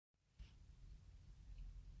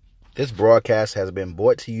This broadcast has been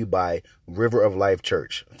brought to you by River of Life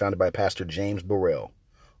Church, founded by Pastor James Burrell.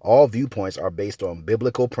 All viewpoints are based on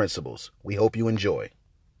biblical principles. We hope you enjoy.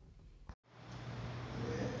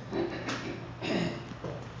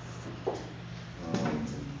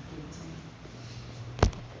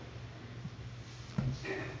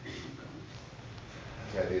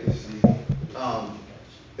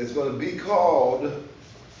 It's going to be called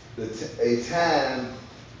a time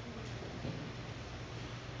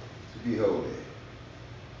to be holy.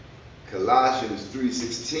 Colossians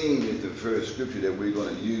 3:16 is the first scripture that we're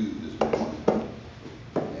going to use this morning.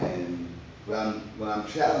 And what I'm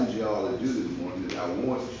challenging y'all to do this morning is I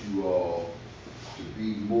want you all to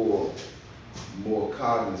be more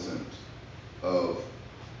cognizant of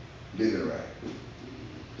living right.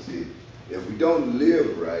 See, if we don't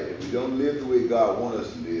live right, if we don't live the way God wants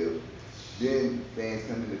us to live, then things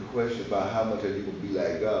come into question about how much are you going to be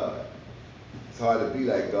like God. It's hard to be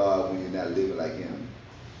like God when you're not living like Him.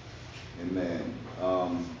 Amen.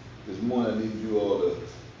 This morning I need you all to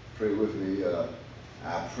pray with me. Our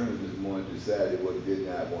printer this morning decided what did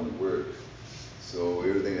not want to work. So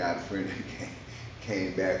everything that I printed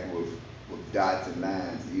came back with dots and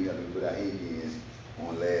lines. Even after we put our ink in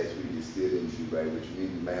on last week, it still didn't do right, which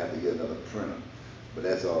means we might have to get another printer. But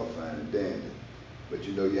that's all fine and dandy. But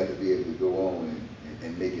you know you have to be able to go on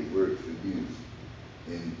and make it work for you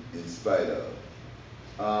in spite of.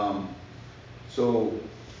 So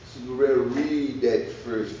we're ready to read that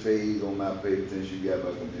first phase on my paper since you got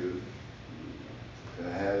my computer. Can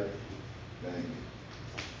I have it? Thank you.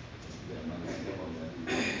 Got my name on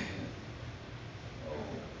that. Oh,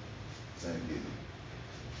 thank you.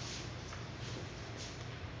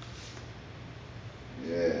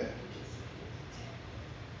 Yeah.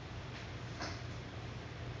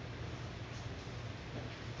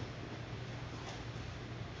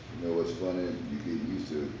 You know what's funny? You get used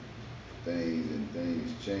to things and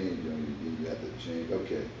things change on you, then you have to change.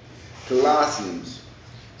 Okay. Colossians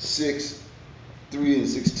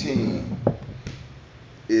 6:3-16.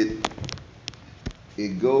 It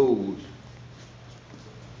goes.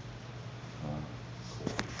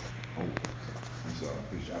 I'm sorry, I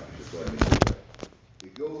push the button.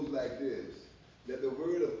 It goes like this. Let the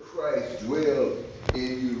word of Christ dwell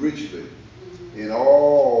in you richly, in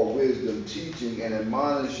all wisdom, teaching and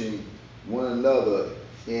admonishing one another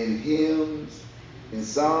in hymns, in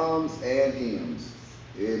psalms and hymns.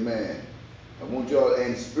 Amen. I want y'all,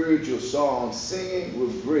 and spiritual songs, singing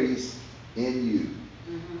with grace in you.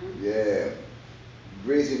 Mm-hmm. Yeah.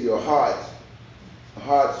 Grace in your hearts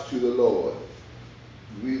to the Lord.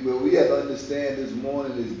 What we have to understand this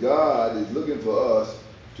morning is God is looking for us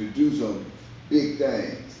to do some big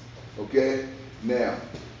things. Okay? Now,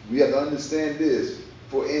 we have to understand this.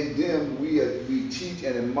 For in them we teach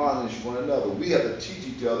and admonish one another. We have to teach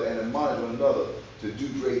each other and admonish one another to do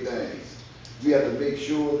great things. We have to make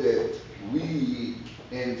sure that we,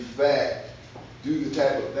 in fact, do the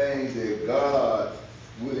type of things that God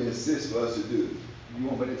would insist for us to do. You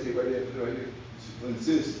want me to take right there, put it right here?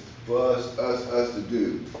 Insist for us to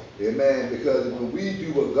do. Amen. Because when we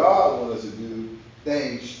do what God wants us to do,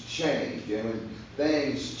 things change. And when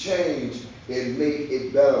things change, it makes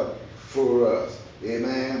it better for us.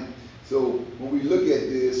 Amen. So when we look at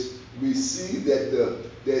this, we see that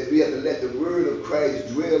we have to let the word of Christ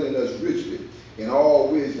dwell in us richly in all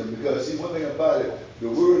wisdom. Because see, one thing about it, the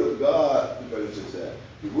word of God,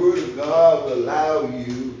 the word of God will allow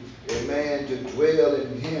you, amen, to dwell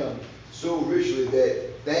in Him so richly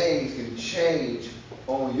that things can change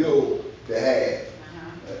on your behalf.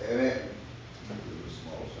 Amen.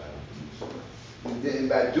 And then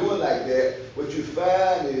by doing like that, what you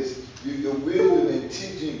find is your wisdom in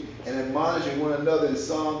teaching and admonishing one another in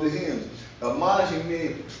psalms and hymns. Admonishing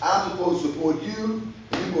means I'm supposed to support you,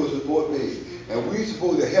 and you're supposed to support me. And we're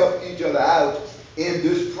supposed to help each other out in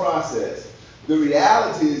this process. The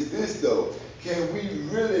reality is this though, can we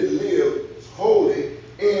really live holy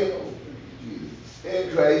in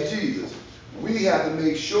Christ Jesus? We have to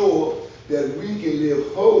make sure that we can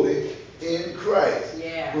live holy in Christ.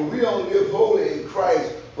 Yeah. When we don't live holy in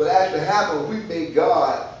Christ, what actually happens, we make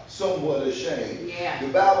God somewhat ashamed. Yeah. The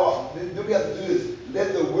Bible, then we have to do this.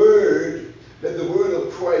 Let the word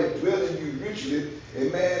of Christ dwell in you richly,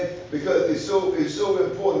 amen, because it's so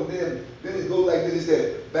important. Then it goes like this, it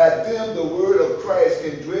says, by them the word of Christ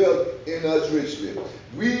can dwell in us richly.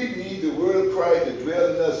 We need the word of Christ to dwell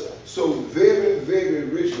in us so very, very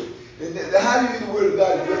richly. And how do you get the word of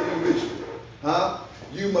God to dwell in you richly? Huh?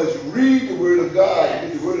 You must read the word of God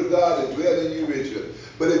and get the word of God to dwell in you richly.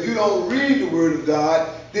 But if you don't read the word of God,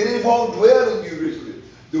 then it won't dwell in you richly.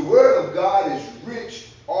 The word of God is rich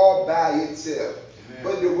all by itself.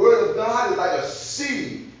 But the word of God is like a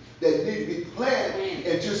seed that needs to be planted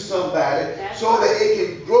into somebody so that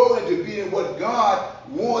it can grow into being what God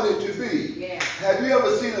wanted to be. Yeah. Have you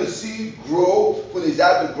ever seen a seed grow when it's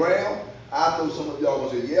out the ground? I know some of y'all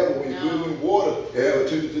gonna say, yeah, but when you put it in water, it have a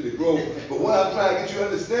tendency to grow. But what I'm trying to get you to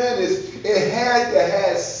understand is it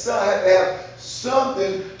has to have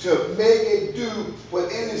something to make it do what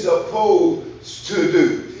it is supposed to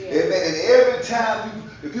do. Yeah. Amen. And every time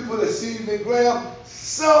if you put a seed in the ground,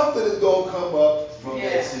 something is gonna come up from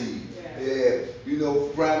that seed. Yeah. You know,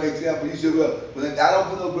 prime example, you said, well, when I don't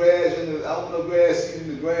put no grass I don't put no grass seed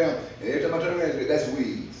in the ground, and every time I turn around, that's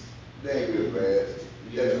weeds. That ain't real grass.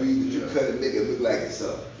 That's weeds that you cut and make it look like it's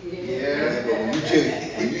something. Yeah. But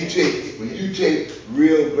when you take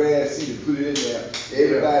real grass seed and put it in there,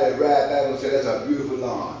 everybody ride back and say that's a beautiful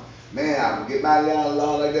lawn. Man, I'm gonna get my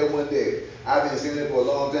lawn like that one day. I've been saying that for a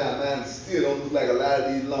long time. Mine still don't look like a lot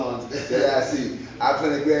of these lawns that I see. I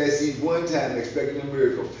planted grass seeds one time expecting a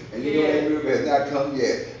miracle. And you know that miracle has not come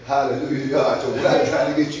yet. Hallelujah, God. So what I'm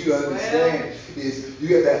trying to get you to understand is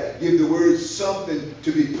you have to give the word something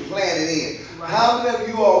to be planted in. Right. How many of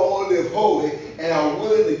you all want to live holy and are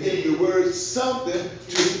willing to give the word something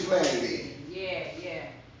to be planted in? Yeah, yeah.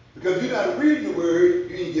 Because if you're not reading the word,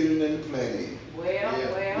 you ain't getting nothing to plant in. Well.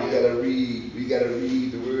 We gotta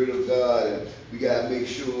read the word of God, and we gotta make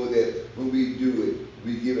sure that when we do it,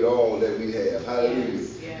 we give it all that we have. Hallelujah.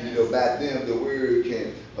 Yes. You know, by them the word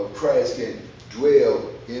of Christ can dwell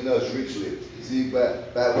in us richly. See, by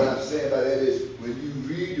what I'm saying by that is when you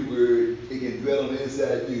read the word, it can dwell on the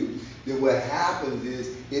inside of you. Then what happens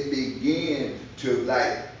is it begins to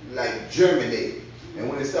like germinate. And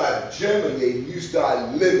when it starts germinating, you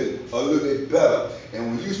start living a little bit better.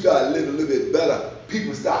 And when you start living a little bit better,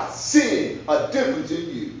 people start seeing a difference in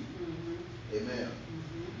you. Mm-hmm. Amen.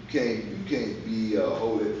 Mm-hmm. You can't be a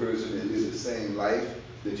holy person and live the same life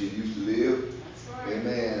that you used to live. That's right.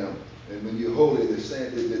 Amen. And when you're holy, the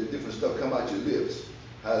different stuff come out your lips.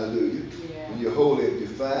 Hallelujah. Yeah. When you're holy, you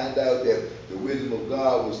find out that the wisdom of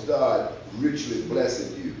God will start richly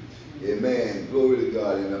blessing you. Amen. Glory to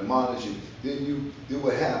God and admonishing. Then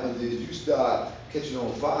what happens is you start catching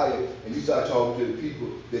on fire and you start talking to the people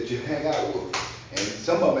that you hang out with. And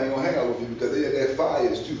some of them ain't gonna hang out with you because that fire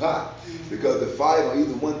is too hot. Because the fire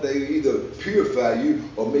will either purify you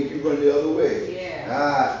or make you run the other way.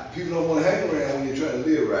 Yeah. People don't want to hang around when you're trying to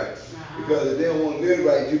live right. Because if they don't want to live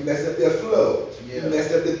right, you mess up their flow. You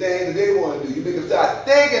mess up the things that they want to do. You make them start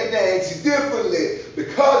thinking things differently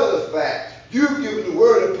because of the fact you've given the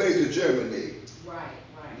word a place to germinate. Right.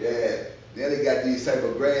 Yeah. Then they got these type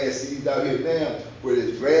of grass seeds out here now where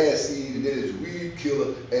there's grass seed and then there's weed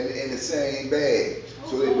killer in the same bag.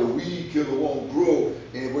 So that the weed killer won't grow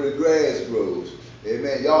and where the grass grows.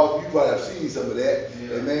 Amen. Y'all, you probably have seen some of that.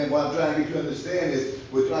 Yeah. Amen. What I'm trying to get you to understand is,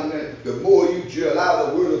 the more you allow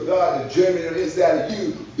the word of God to germinate on the inside of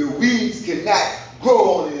you, the weeds cannot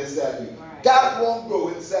grow on the inside of you. Right. God won't grow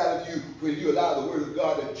inside of you when you allow the word of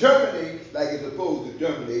God to germinate like it's supposed to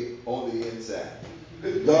germinate on the inside.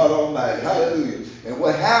 Good God Almighty. Hallelujah. And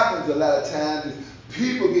what happens a lot of times is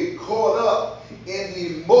people get caught up in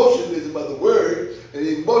the emotionalism of the word and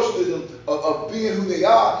the emotionalism of being who they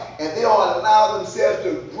are, and they don't allow themselves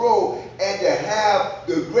to grow and to have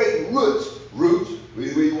the great roots,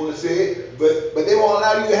 the way you want to say it, but they won't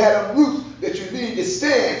allow you to have the roots that you need to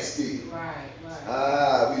stand still. Right.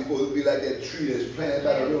 We're supposed to be like that tree that's planted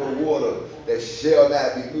by the river of water that shall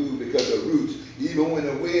not be moved because of roots. Even when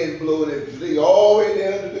the wind blows, they all the way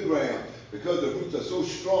down to the ground. Because the roots are so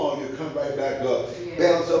strong, you come right back up. Yeah.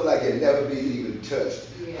 Bounce up like it never been even touched.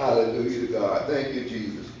 Yeah. Hallelujah to God. Thank you,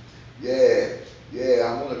 Jesus. Yeah,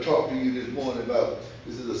 I want to talk to you this morning about,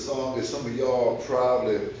 this is a song that some of y'all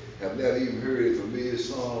probably have never even heard. A familiar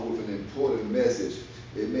song with an important message.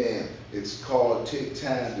 Amen. It's called Take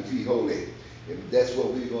Time to Be Holy. And that's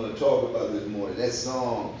what we're going to talk about this morning. That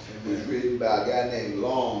song was written by a guy named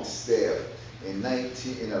Longstaff in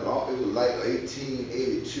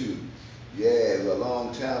 1882. Yeah, it was a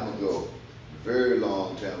long time ago. Very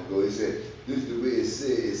long time ago. He said, this is the way it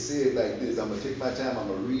said. It said like this. I'm going to take my time. I'm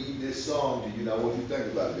going to read this song to you. Now I want you to think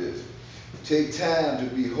about this. Take time to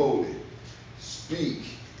be holy. Speak,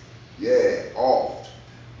 oft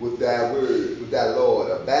with thy word, with thy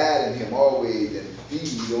Lord. Abide in him always and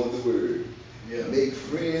feed on the word. Yeah. Make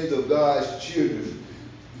friends of God's children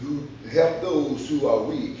who help those who are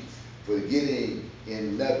weak, forgetting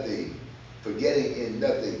in nothing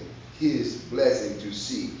his blessing to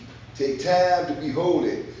seek. Take time to be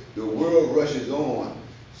holy. The world rushes on.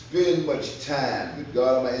 Spend much time with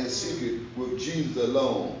God Almighty in secret with Jesus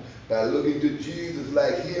alone. By looking to Jesus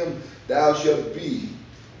like him, thou shalt be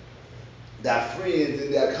thy friends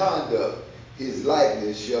in their conduct, his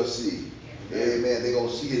likeness shall see. Amen. They're going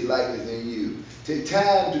to see his likeness in you. Take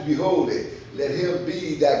time to be holy. Let him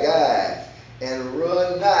be thy guide, and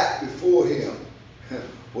run not before him,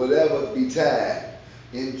 whatever betide.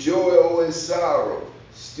 In joy or in sorrow,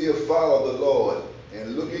 still follow the Lord.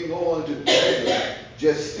 And looking on to Jesus,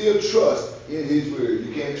 just still trust in his word.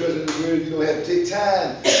 You can't trust in the word. You don't have to take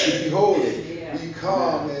time to be holy. Yeah. Be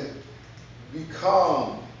calm and be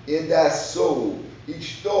calm in thy soul.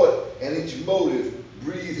 Each thought and each motive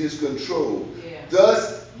breathe his control. Yeah.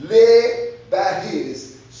 Thus, led by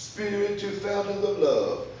his spirit to fountains of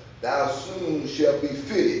love, thou soon shalt be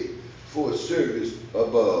fitted for service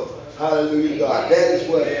above. Hallelujah, God. That is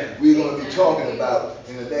what we're going to be talking about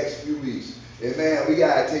in the next few weeks. Amen. We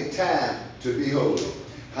got to take time to be holy.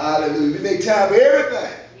 Hallelujah. We make time for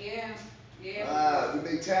everything. Yeah. We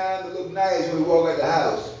make time to look nice when we walk out the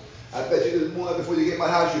house. I bet you this morning before you get in my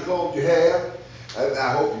house, you combed your hair.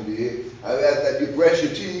 I hope you did. You brush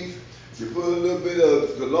your teeth. You put a little bit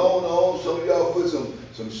of cologne on. Some of y'all put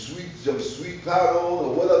some sweet powder on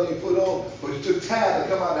or whatever you put on. But you took time to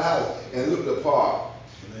come out of the house and look the part.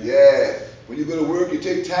 Amen. Yeah. When you go to work, you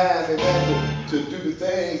take time, amen, to do the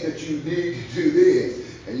things that you need to do then.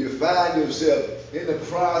 And you find yourself in the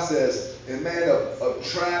process, amen, of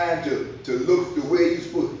trying to look the way you're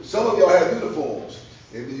supposed to. Some of y'all have uniforms.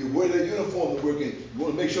 And when you wear that uniform to work, and you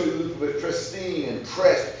want to make sure you look pristine and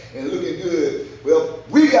pressed and looking good. Well,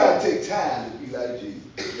 we got to take time to be like Jesus.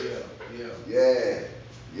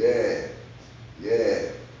 Yeah.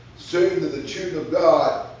 Certainly the children of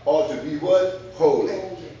God ought to be what? Holy.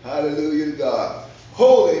 Hallelujah to God.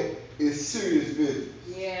 Holy is serious business.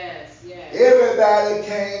 Yes. Everybody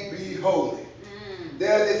can't be holy.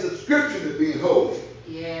 There is a subscription to being holy.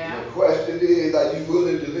 Yeah. And the question is, are you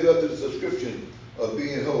willing to live up to the subscription of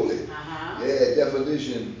being holy? Yeah,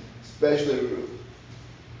 definition, especially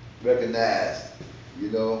recognized,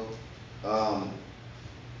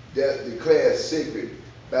 that declared sacred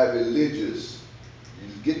by religious,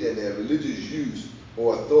 you get that there, religious use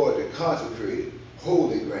or authority consecrated,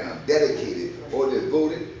 holy ground, dedicated or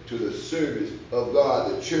devoted to the service of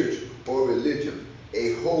God, the church, or religion.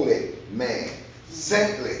 A holy man,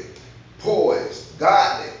 saintly, poised,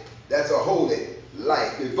 godly. That's a holy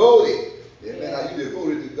life. Devoted. Amen. Are you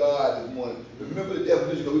devoted to God this morning? Remember the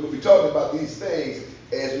definition, because we're going to be talking about these things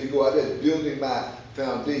as we go out there, building my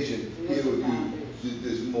foundation here with you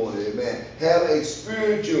this morning. Amen. Have a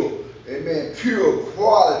spiritual, amen, pure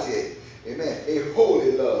quality. Amen. A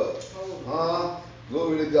holy love.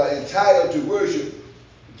 Glory to God. Entitled to worship.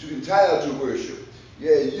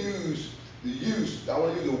 Yeah, I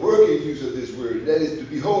want to use the working use of this word. That is, to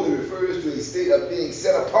be holy refers to a state of being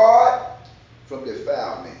set apart from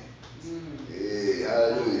defilement. Yeah,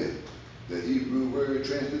 hallelujah. The Hebrew word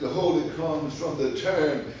translated holy comes from the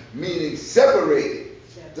term meaning separated.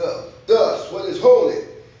 Thus, what is holy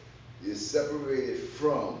is separated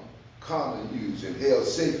from common use and held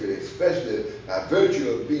sacred, especially by virtue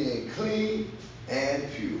of being clean and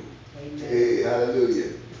pure. Amen. Hey,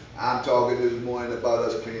 hallelujah. I'm talking this morning about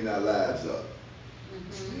us cleaning our lives up.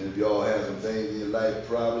 And if y'all have some things in your life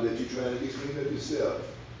probably that you're trying to get cleaned up yourself.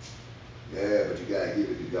 Yeah, but you got to give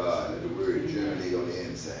it to God. Let the word germinate on the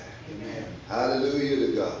inside. Amen. Hallelujah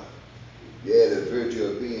to God. Yeah, the virtue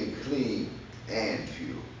of being clean and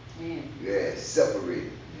pure. Yeah,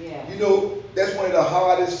 separated. Yeah. That's one of the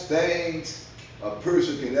hardest things a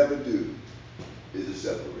person can ever do is to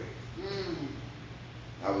separate.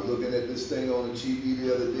 I was looking at this thing on the TV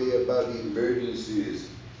the other day about the emergencies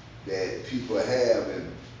that people have,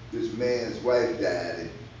 and this man's wife died, and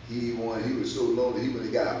he was so lonely, he went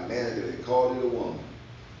and got a manager and called it a woman.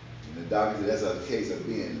 And the doctor said that's a case of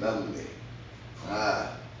being lonely.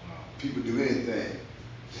 People do anything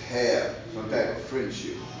to have some type of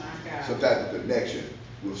friendship, some type of connection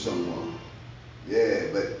with someone. Yeah,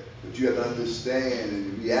 but you have to understand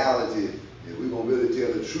in the reality that we're going to really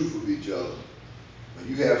tell the truth of each other. When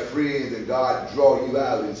you have friends and God draw you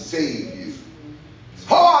out and save you, it's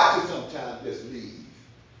hard to sometimes just leave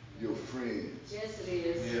your friends. Yes, it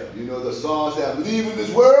is. Yeah. The song says, I'm leaving this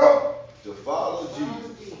world to follow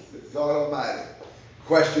Jesus. God Almighty.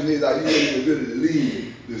 Question is, are you ready to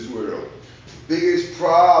leave this world? The biggest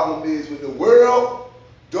problem is when the world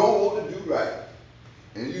don't want to do right,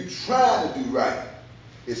 and you trying to do right,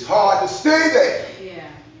 it's hard to stay there. Yeah.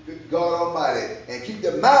 God Almighty, and keep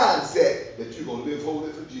the mindset that you're going to live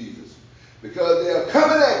holy for Jesus. Because they're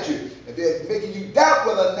coming at you, and they're making you doubt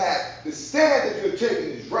whether or not the stand that you're taking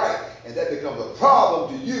is right, and that becomes a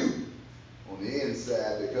problem to you on the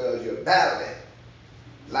inside because you're battling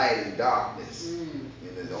light and darkness.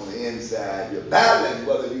 And on the inside, you're battling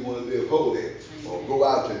whether you want to live holy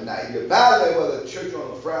out tonight. You violate with a church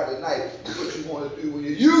on a Friday night. That's what you want to do when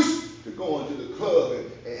you're used to going to the club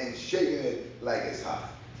and shaking it like it's hot.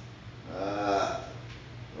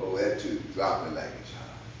 Oh, that too, dropping like it's hot.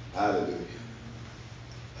 Hallelujah.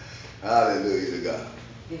 Hallelujah to God.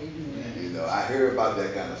 You know, I hear about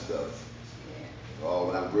that kind of stuff. Oh,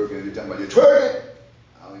 when I'm working, they're talking about you twerking.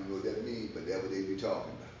 I don't even know what that means, but that's what they be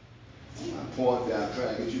talking about. My point that I'm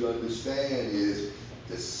trying to get you to understand is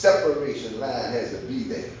the separation line has to be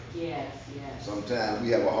there. Yes, yes. Sometimes we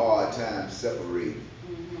have a hard time separating.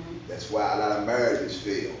 That's why a lot of marriages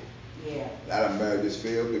fail. Yeah. A lot of marriages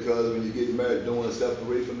fail because when you get married, you don't want to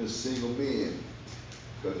separate from the single men.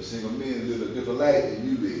 Because the single men live a different life than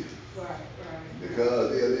you live. Right, right.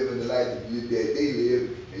 Because they're living the life that they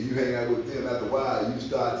live, and you hang out with them after a while, you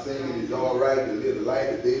start thinking it's all right to live the life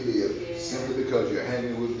that they live, simply because you're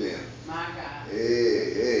hanging with them. My God.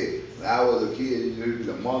 Hey, when I was a kid, you know,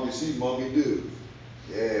 the monkey see, monkey do.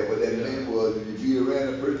 Yeah, what that meant was if you be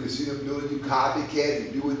around a person, you see them doing, you copycat,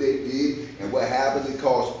 you do what they did, and what happens, it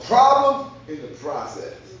causes problems in the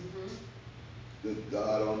process. Good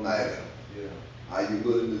God Almighty. Yeah. Are you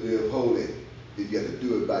willing to live holy if you have to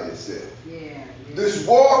do it by yourself? Yeah. This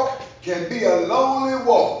walk can be a lonely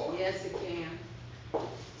walk. Yes, it can.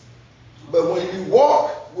 But when you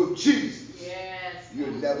walk with Jesus, yes, you're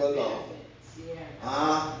never alone. Yeah.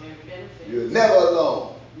 Huh? There are benefits. You're never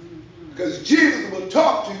alone. Because Jesus will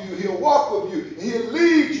talk to you, he'll walk with you, and he'll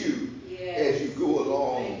lead you as you go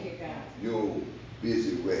along Thank you, God. your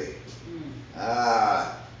busy way.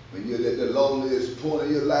 When you're at the loneliest point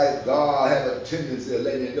of your life, God has a tendency of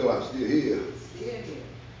letting you know I'm still here. Still here.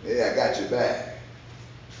 Yeah, I got your back.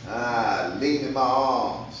 Lean in my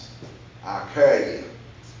arms. I'll carry you.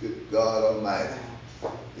 Good God Almighty.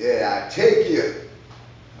 Yeah, I take you.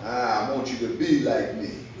 I want you to be like me.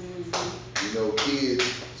 You know, kids,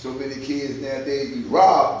 so many kids nowadays, we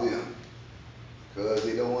rob them because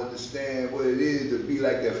they don't understand what it is to be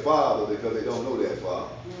like their father because they don't know their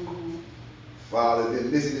father. Father's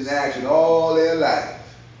been missing in action all their life.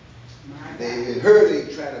 They've been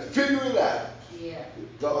hurting, trying to figure it out. Yeah.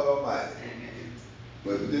 God Almighty.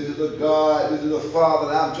 But this is a God, this is a Father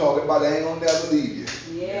that I'm talking about that ain't gonna never leave you.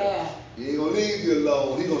 Yeah. He ain't gonna leave you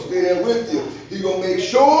alone. He's gonna stay there with you. He's gonna make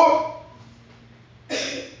sure that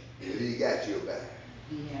he got your back.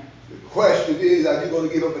 Yeah. The question is, are you gonna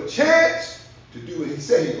give him a chance to do what he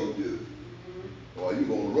said he's gonna do? Or are you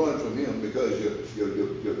gonna run from him because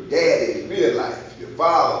your daddy in real life, your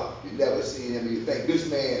father, you never seen him and you think this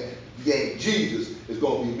man named Jesus is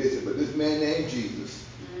gonna be missing, but this man named Jesus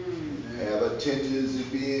have a tendency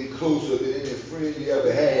of being closer than any friend you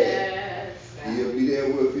ever had. Yes. He'll be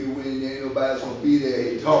there with you when ain't nobody else gonna be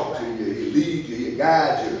there. He'll talk to you, he'll lead you, he'll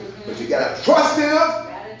guide you. But you gotta trust him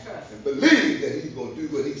Gotta trust. and believe that he's gonna do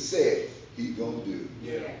what he said he's gonna do.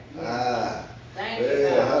 Yeah. Thank you,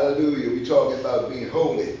 Yeah, God. hallelujah. We talking about being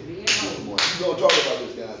holy. Being holy. We're gonna talk about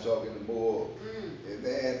this kind of talking more.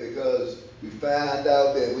 Amen. Because we find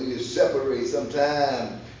out that when you separate,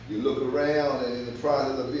 sometimes you look around and in the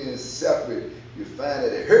process of being separate, you find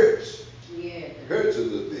that it hurts. Yeah. It hurts a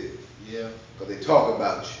little bit. Yeah. Because they talk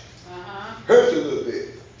about you. Hurts a little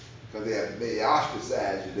bit. Because they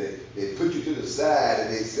ostracize you. They put you to the side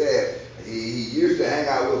and they said, he used to hang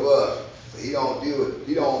out with us. But he don't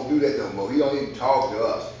do that no more. He don't even talk to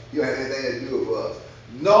us. He don't have anything to do with us.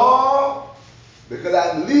 No, because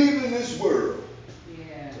I'm leaving this world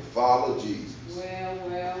to follow Jesus.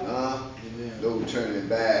 Well. No turning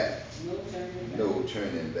back. No turning back. No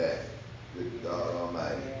turning back. Good God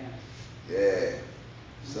Almighty. Yeah.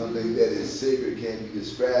 Something that is sacred can be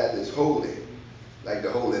described as holy, like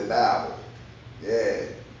the Holy Bible. Yeah.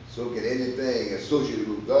 So can anything associated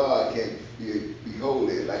with God can be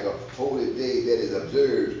holy, like a holy day that is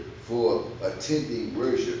observed for attending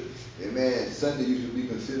worship. Amen. Sunday used to be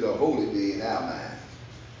considered a holy day in our mind.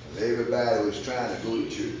 Everybody was trying to go to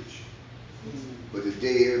church. But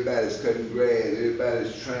today everybody's cutting grass,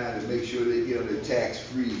 everybody's trying to make sure they get on the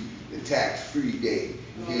tax-free day.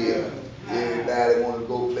 Yeah. Everybody want to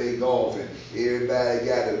go play golf and everybody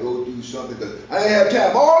got to go do something. I didn't have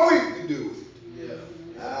time all week to do it.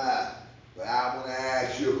 But I want to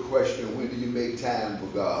ask you a question. When do you make time for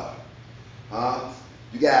God?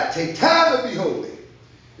 You got to take time to be holy.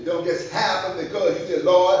 It don't just happen because you said,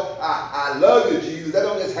 Lord, I love you, Jesus. That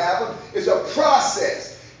don't just happen. It's a process.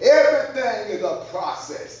 Everything is a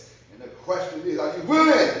process. And the question is, are you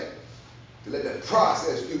willing to let the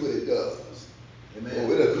process do what it does? Amen.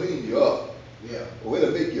 Or it'll clean you up. Yeah. Or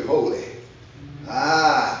it'll make you holy.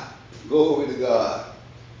 Glory to God.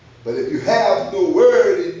 But if you have no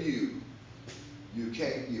word in you, you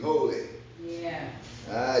can't be holy. Yeah.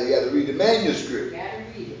 You got to read the manuscript. Gotta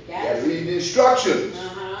read it. You got to read the instructions.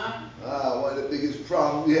 One of the biggest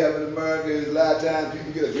problems we have in America is a lot of times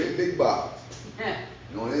people get a great big box.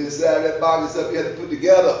 And on the inside of that box is something you have to put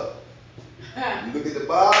together. You look at the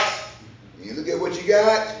box, and you look at what you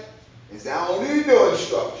got, and say, I don't need no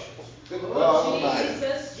instructions.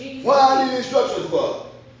 Jesus. What I need instructions for?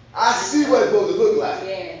 I see what it's supposed to look like.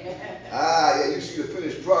 Yeah. You see the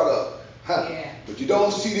finished product. Yeah. But you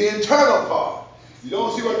don't see the internal part. You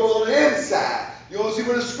don't see what goes on the inside. You don't see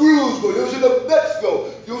where the screws go. You don't see the nuts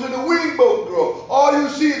go. You don't see the wing bolt grow. All you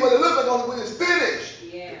see is what it looks like on when it's finished.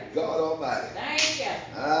 Yeah. God Almighty. Thank you.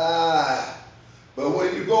 But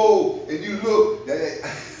when you go and you look,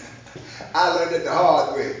 I learned it the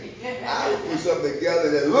hard way. I would put something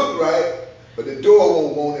together that looked right, but the door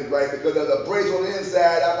won't want it right because there's a brace on the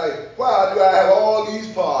inside. I'm like, why do I have all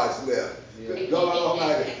these parts left? God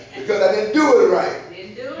Almighty. Because I didn't do it right.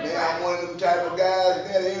 Man, I'm one of them type of guys,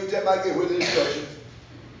 man, every time I get with the instructions,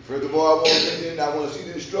 first of all, I want to see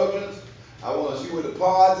the instructions. I want to see where the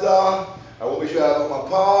parts are. I want to make sure I have all my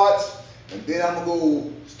parts. And then I'm going to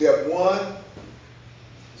go step 1,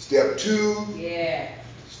 step 2,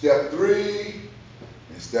 step 3,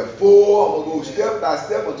 and step 4. I'm going to go step by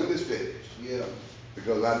step until it's finished. Yeah.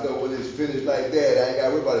 Because I know when it's finished like that, I ain't got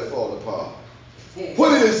to worry about it falling apart.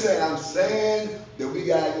 What is it saying? I'm saying that we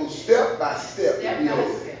got to go step by step to be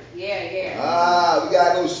holy. Yeah. We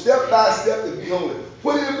got to go step by step to be holy.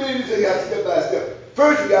 What do you mean you say you got to step by step?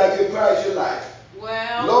 First, you got to give Christ your life.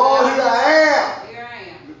 Well, Lord, here I am. Here I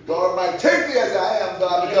am. God might take me as I am,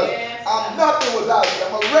 God, because I'm nothing without you.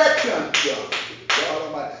 I'm a wretch unto God. God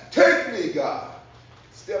Almighty, take me, God.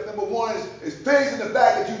 Step number 1 is facing the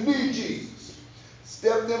fact that you need Jesus.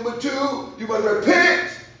 Step number 2, you must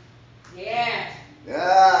repent.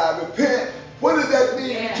 Repent. What does that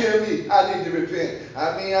mean? You tell me I need to repent.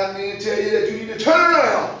 I mean to tell you that you need to turn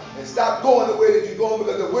around and stop going the way that you're going,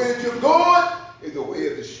 because the way that you're going is the way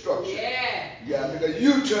of destruction. You got to make a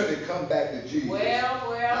U-turn and come back to Jesus.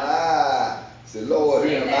 Say, Lord,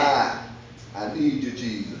 here am I need you,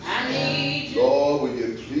 Jesus. I need you. Lord, will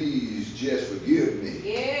you please just forgive me?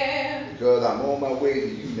 Because I'm on my way to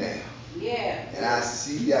you now. And I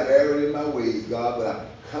see I've erred in my ways, God, but I'm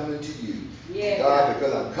coming to you. God,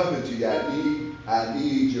 because I'm coming to you, I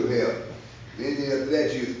need your help. Then after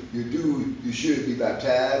that, you should be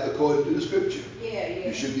baptized according to the scripture.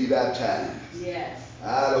 You should be baptized.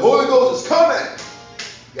 The Holy Ghost is coming.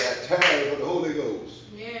 You got time for the Holy Ghost.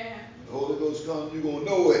 The Holy Ghost comes, you're going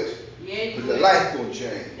to know it. Because your life going to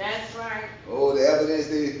change. That's right. Oh, the evidence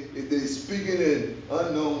they speaking in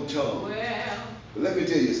unknown tongues. But let me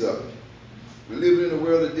tell you something. We're living in a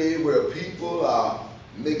world today where people are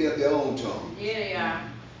making up their own tongue.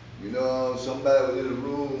 You know, somebody was in a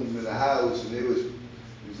room in a house and you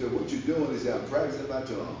said, what you doing? They said, I'm practicing my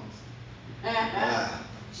tongues.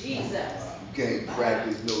 Jesus. You can't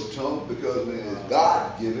practice no tongue because when it's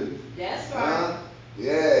God given. That's right.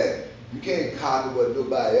 You can't copy what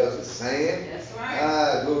nobody else is saying. That's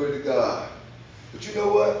right. Glory to God. But you know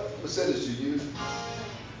what? I'm going to say this to you.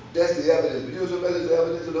 That's the evidence. But you know something else is the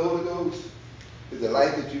evidence of the Holy Ghost? It's the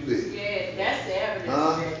life that you live. That's the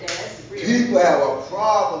evidence. That's the real. People have a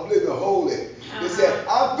problem living holy. They say,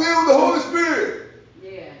 I'm filled with the Holy Spirit.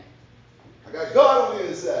 I got God on the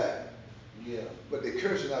inside. But they're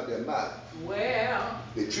cursing out their mouth.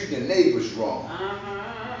 They treat their neighbors wrong.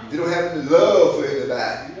 They don't have any love for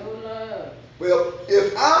anybody. No love. Well,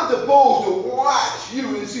 if I'm supposed to watch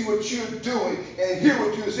you and see what you're doing and hear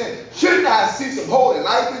what you're saying, shouldn't I see some holy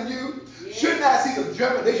life in you? Shouldn't I see some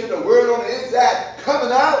germination of the word on the inside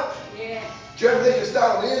coming out? Germination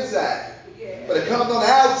starts on the inside, but it comes on the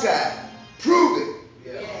outside. Prove it.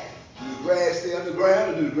 Do the grass stay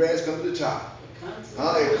underground, or do the grass come to the top?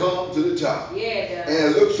 It comes to the top. And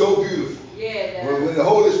it looks so beautiful. When the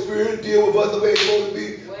Holy Spirit deals with us the way it's supposed to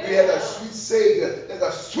be, we have a sweet Savior. There's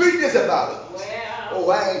a sweetness about us. Oh,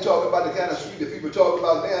 I ain't talking about the kind of sweet that people talk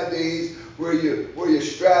about nowadays, where you're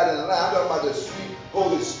striding the line. I'm talking about the sweet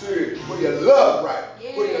Holy Spirit, where you love right,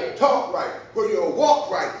 where you talk right, where you walk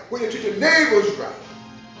right, where you treat your neighbors right,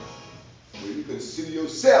 where you consider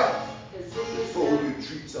yourself before you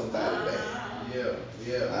treat somebody bad.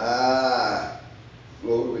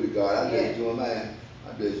 Glory to God. I'm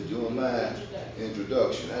just doing my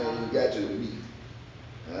introduction. I ain't even got to the meat.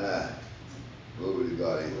 Glory to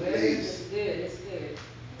God. It's good.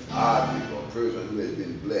 Our people, a person who has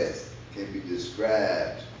been blessed, can be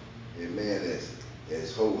described, amen,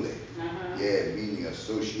 as holy. Meaning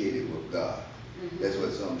associated with God. That's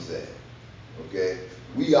what some say. Okay?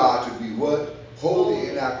 We are to be what? Holy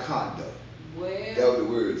in our conduct. That's what the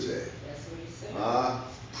word says. That's what he said.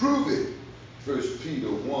 Prove it. 1 Peter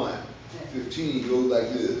 1:15 goes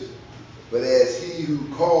like this. But as he who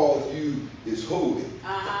called you is holy,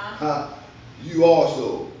 you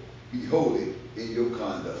also be holy in your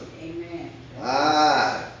conduct. Amen.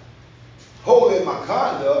 Holy in my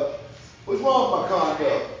conduct? What's wrong with my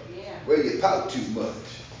conduct? Yeah. Where you talk too much.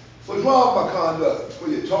 What's wrong with my conduct?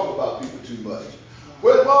 Where you talk about people too much.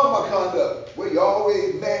 What's wrong with my conduct? Where you're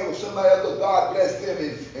always mad with somebody else, but God bless them,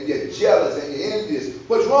 and you're jealous and you're envious.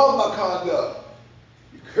 What's wrong with my conduct?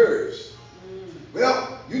 You curse.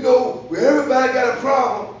 Well, you know, where everybody got a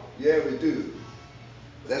problem. Yeah, we do.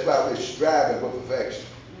 That's why we're striving for perfection.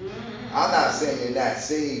 I'm not saying you're not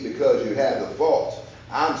saved because you have the faults.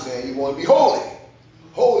 I'm saying you want to be holy.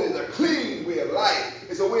 Holy is a clean way of life.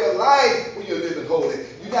 It's a way of life when you're living holy.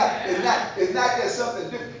 It's not just something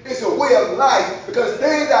different. It's a way of life, because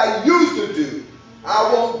things I used to do,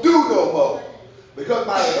 I won't do no more. Because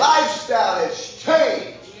my lifestyle has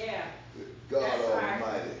changed. Yeah. God That's Almighty.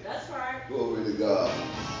 Right. That's right. Glory to God.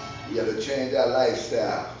 We have to change our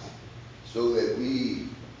lifestyle so that we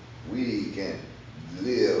can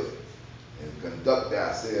live and conduct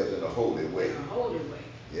ourselves in a holy way. In a holy way.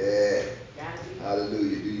 Yeah. Gotta be.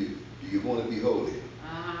 Hallelujah. Do you want to be holy? Do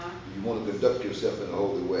you want to conduct yourself in a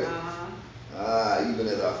holy way? Even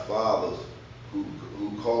as our fathers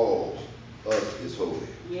who calls us is holy.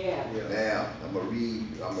 Yeah. Now I'm gonna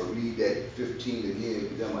read that 15 again,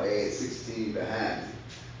 because I'm gonna add 16 behind it.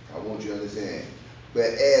 I want you to understand. But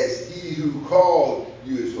as he who called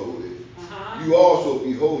you is holy, you also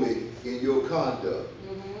be holy in your conduct.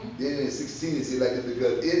 Then in 16 it says like this,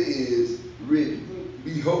 because it is written,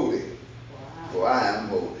 be holy, for I am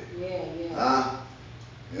holy.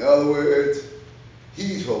 In other words,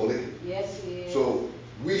 he's holy. Yes, he is. So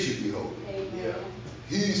we should be holy. Amen.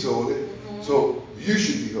 He's holy. So you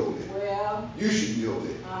should be holy. Well. You should be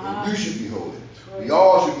holy. And you should be holy. Right. We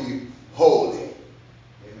all should be holy.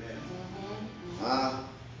 Amen.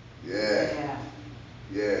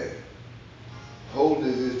 Yeah.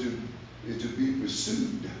 Holiness is to be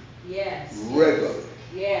pursued. Yes. Regularly.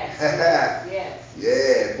 Yes.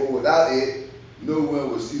 Yeah. For without it, no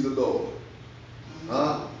one will see the Lord.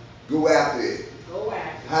 Go after it. Go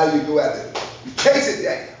after it. How do you go after it? You chase it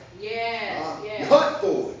down. Yes. You hunt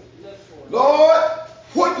for it. Look for it. Lord,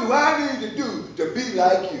 what do I need to do to be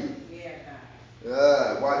like you? Yeah,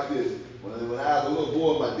 God. Watch this. When I was a little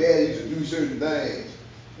boy, my dad used to do certain things.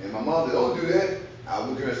 And my mom said, don't do that. I would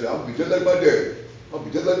look at her and say, I'm going to be just like my dad. I'm going to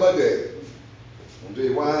be just like my dad. I'll tell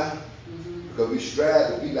you why? Because we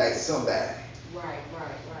strive to be like somebody Right.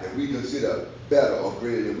 that we consider better or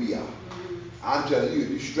greater than we are. I'm telling you, if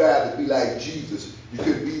you strive to be like Jesus, you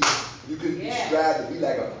could strive to be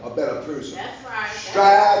like a better person. That's right.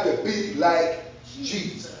 Strive to be like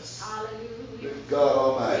Jesus. Hallelujah. God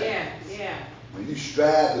Almighty. Yeah. When you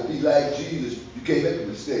strive to be like Jesus, you can't make a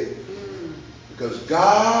mistake. Because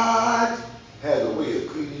God has a way of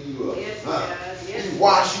cleaning you up. Yes, He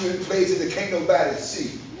wash you in places that can't nobody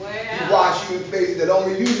see. Well. He wash you in places that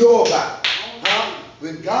only you know about.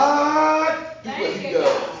 When God do what he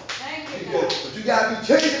does. Thank you, God. But you got to be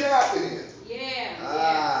chasing after him.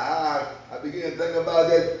 I began to think about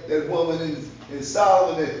that woman in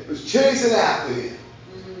Solomon that was chasing after him.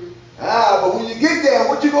 But when you get there,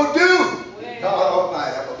 what you going to do? God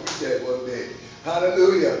Almighty, I'm going to preach that one day.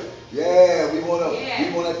 Hallelujah. Yeah, we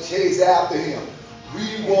want to chase after him.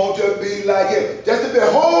 We want to be like him. Just to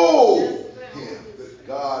behold him.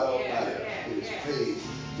 God Almighty. It's praise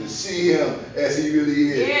to see him as he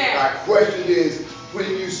really is. My question is, when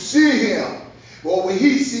you see him, or when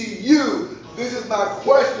he see you, this is my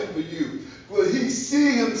question for you. Will he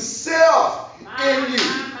see himself in you?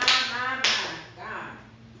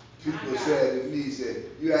 People said to me,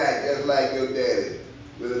 you act just like your daddy.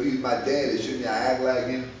 Well, if he's my daddy, shouldn't I act like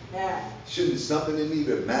him? Shouldn't something in me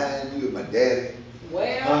remind you of my daddy?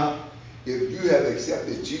 Well. If you have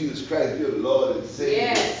accepted Jesus Christ, your Lord and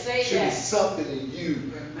Savior, say shouldn't that. something in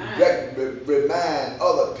you remind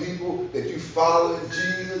other people that you follow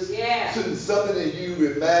Jesus? Shouldn't something in you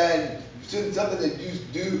shouldn't something that you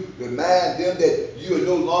do remind them that you are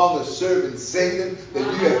no longer serving Satan, that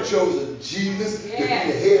you have chosen Jesus to be the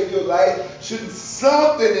head of your life? Shouldn't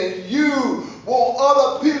something in you want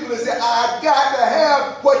other people to say, I got to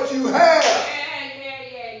have what you have?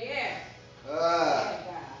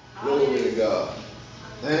 Glory to God.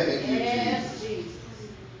 Thank you, Jesus.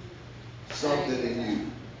 Something in you.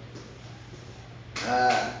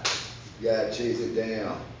 You gotta chase it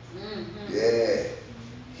down. Yeah.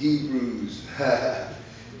 Hebrews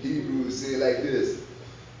say like this.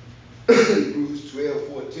 Hebrews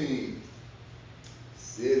 12:14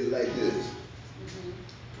 says it like this.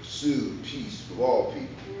 pursue peace with all people,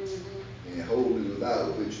 and holding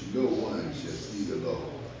without which no one shall see the Lord.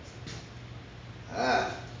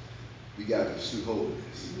 We got to pursue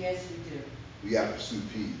holiness. Yes, we do. We got to pursue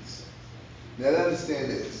peace. Now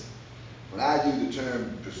understand this. When I use the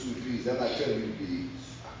term pursue peace, I'm not telling you to be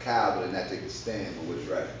a coward and not take a stand for what's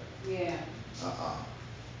right. Yeah.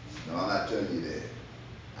 No, I'm not telling you that.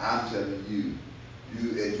 I'm telling you,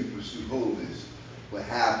 as you pursue holiness, what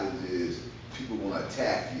happens is people want to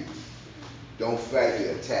attack you. Don't fight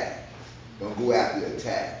the attack. Don't go after the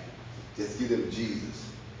attack. Just give them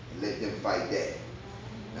Jesus and let them fight that.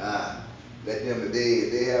 Let them, if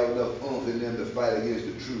they have enough oomph in them to fight against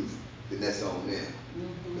the truth, then that's on them.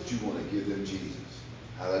 But you want to give them Jesus.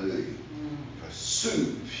 Hallelujah.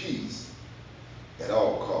 Pursue peace at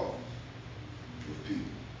all costs with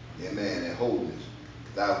people. Amen. And holiness,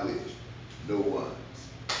 without which no one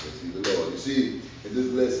shall see the Lord. You see, in this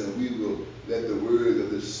lesson, we will let the words of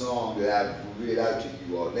this song that I've read out to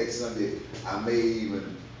you all. Next Sunday, I was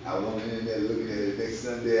on the internet looking at it. Next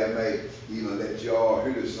Sunday, I may even let y'all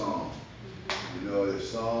hear the song. You know, the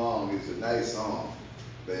song is a nice song.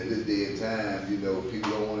 But in this day and time, you know,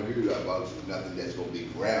 people don't want to hear about nothing that's going to be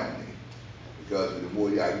grounding. Because the more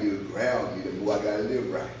y'all get ground me, the more I got to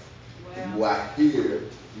live right. The more I hear,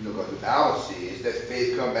 you know, because the Bible says that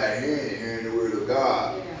faith come by hearing and hearing the word of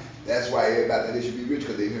God. Yeah. That's why everybody think they should be rich,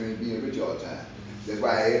 because they're hearing being rich all the time. That's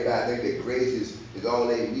why everybody think that grace is all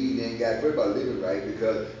they need. They ain't got to worry about living right,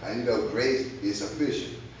 because, you know, grace is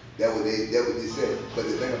sufficient. That's what they said. But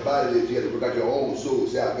the thing about it is you have to work out your own soul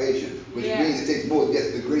salvation, which means it takes more than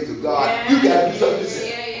just the grace of God. Yeah. You got to do something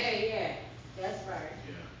yourself. Yeah. That's right.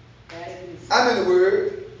 Yeah. That is. I'm in the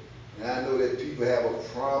Word, and I know that people have a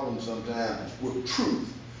problem sometimes with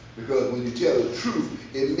truth. Because when you tell the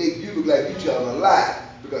truth, it makes you look like you're telling a lie.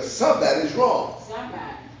 Because somebody's wrong.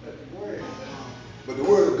 Somebody. But the word is wrong. But the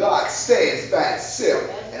Word of God stands by itself.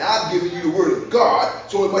 And I'm giving you the Word of God,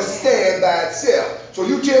 so it must stand by itself. So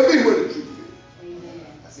you tell me what the truth is. Amen.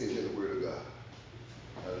 I said, hear the Word of God.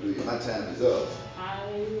 Hallelujah. My time is up.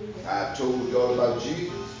 Hallelujah. I've told y'all about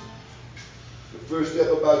Jesus. The first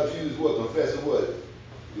step about Jesus was confessing what?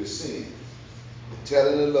 Your sin.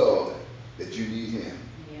 Telling the Lord that you need Him.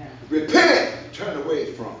 Yeah. Repent. Turn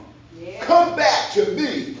away from Him. Yeah. Come back to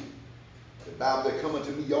me. The Bible said, come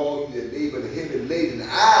unto me, all you that labor and heavy laden, and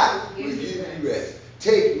I will give you rest.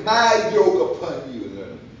 Take my yoke upon you and learn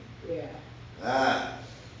of me. Yeah.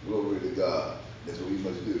 Glory to God. That's what we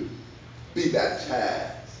must do. Be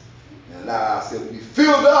baptized and allow ourselves to be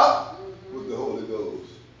filled up with the Holy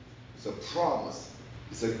Ghost. It's a promise.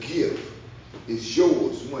 It's a gift. It's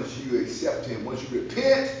yours once you accept Him. Once you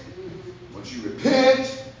repent,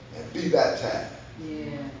 and be baptized.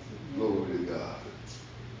 Yeah. Glory to God.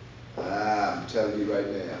 I'm telling you right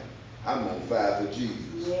now, I'm on fire for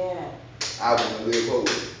Jesus. Yeah. I want to live holy.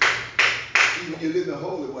 See, when you're living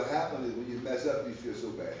holy, what happens is when you mess up, you feel so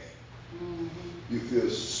bad. You feel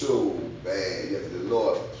so bad. You have to say,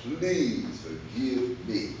 Lord, please forgive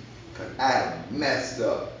me, because I have messed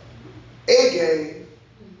up again,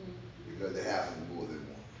 because it happened more than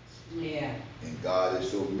once. Yeah. And God is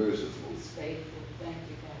so merciful He's faithful. Thank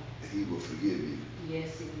you, God. that He will forgive you.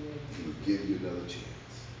 Yes, He will. He will give you another chance.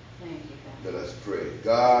 Thank you, God. Let us pray.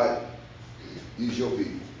 God, these your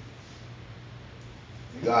people.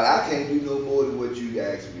 And God, I can't do no more than what you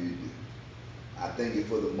asked me to do. I thank you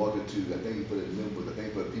for the multitude. I thank you for the members. I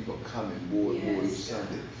thank you for the people coming more and more each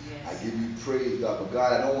Sunday. Yes. I give you praise, God. But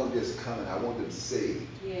God, I don't want them just coming. I want them saved.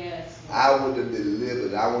 Yes. I want them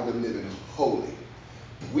delivered. I want them living holy.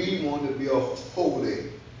 We want to be a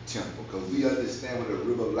holy temple, because we understand what the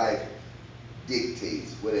river of life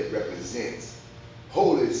dictates, what it represents.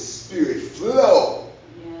 Holy Spirit, flow.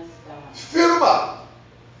 Yes, God. Fill them up,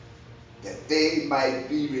 that they might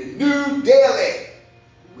be renewed daily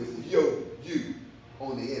with you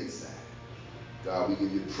on the inside. God, we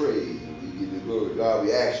give you praise and we give you glory. God,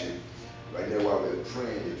 we ask you right now while we're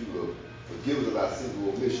praying that you will forgive us of our sins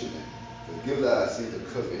of omission and forgive us of our sins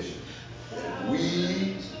of commission. That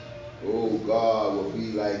we, oh God, will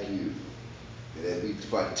be like you. That we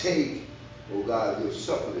partake, oh God, of your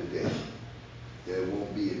supper today. That it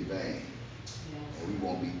won't be in vain. Yes. And we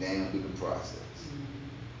won't be damned in the process.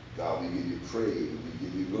 God, we give you praise and we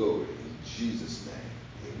give you glory. In Jesus'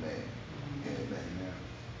 name, amen. Amen.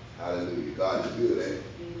 Hallelujah. God is good, ain't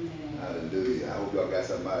he? Amen. Hallelujah. I hope y'all got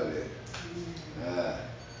something out of that.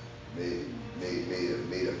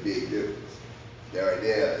 Made a big difference. There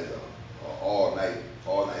is a all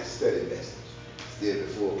night study message. Stayed at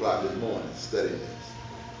 4 o'clock this morning studying this,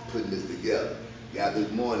 putting this together. Got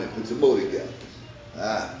this morning, put some more together.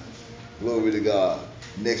 Glory to God.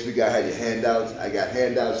 Next week I have your handouts. I got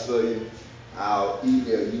handouts for you. I'll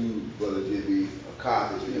email you, Brother Jimmy, a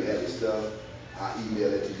copy so you have your stuff. I'll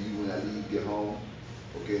email it to you when I leave, get home.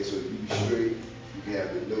 Okay, so you be straight. You can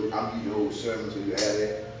have the note. I'm giving you the whole sermon so you have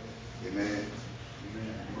that. Amen.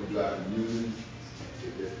 We're gonna do our communion.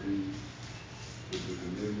 Take that, please. With the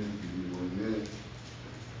communion, give me 1 minute.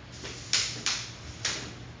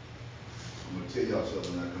 I'm gonna tell y'all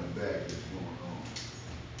something when I come back that's going on.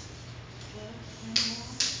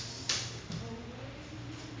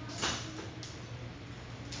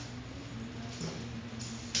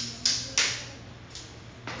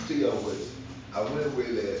 I'll tell y'all what, I went away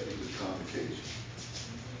last week with complication.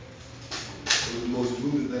 It was the most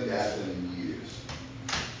moving thing that happened in years.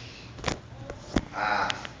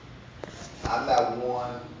 I'm not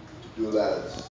one to do a lot of